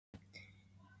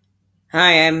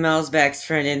Hi, I'm Melsback's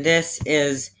friend, and this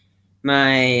is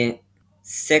my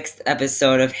 6th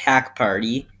episode of Hack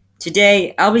Party.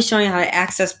 Today, I'll be showing you how to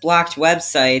access blocked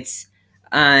websites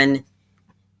on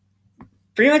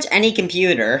pretty much any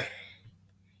computer.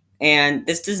 And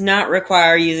this does not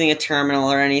require using a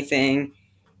terminal or anything.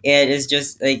 It is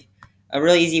just like a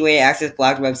really easy way to access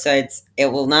blocked websites.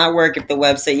 It will not work if the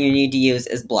website you need to use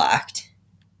is blocked.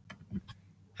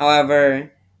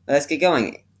 However, let's get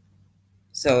going.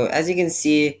 So, as you can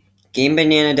see,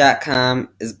 GameBanana.com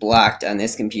is blocked on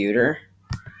this computer.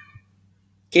 In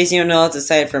case you don't know, it's a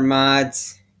site for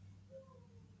mods.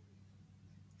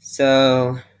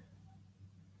 So,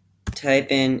 type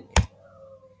in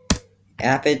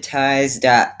Appetize.io.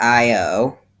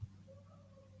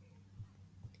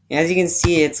 As you can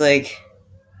see, it's like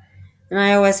an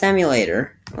iOS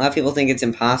emulator. A lot of people think it's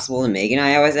impossible to make an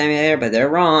iOS emulator, but they're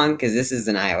wrong, because this is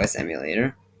an iOS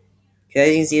emulator. As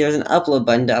you can see, there's an upload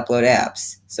button to upload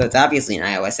apps. So it's obviously an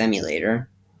iOS emulator.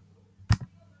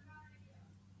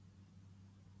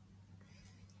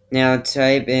 Now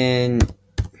type in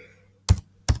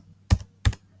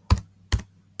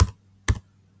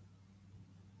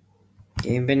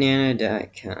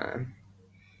GameBanana.com.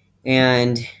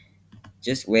 And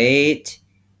just wait.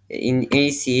 And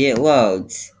you see it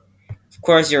loads. Of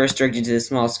course, you're restricted to the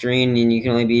small screen and you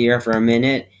can only be here for a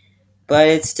minute. But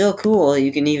it's still cool.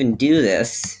 You can even do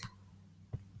this.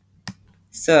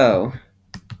 So,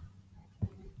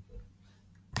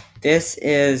 this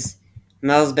is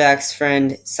Melsback's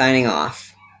friend signing off.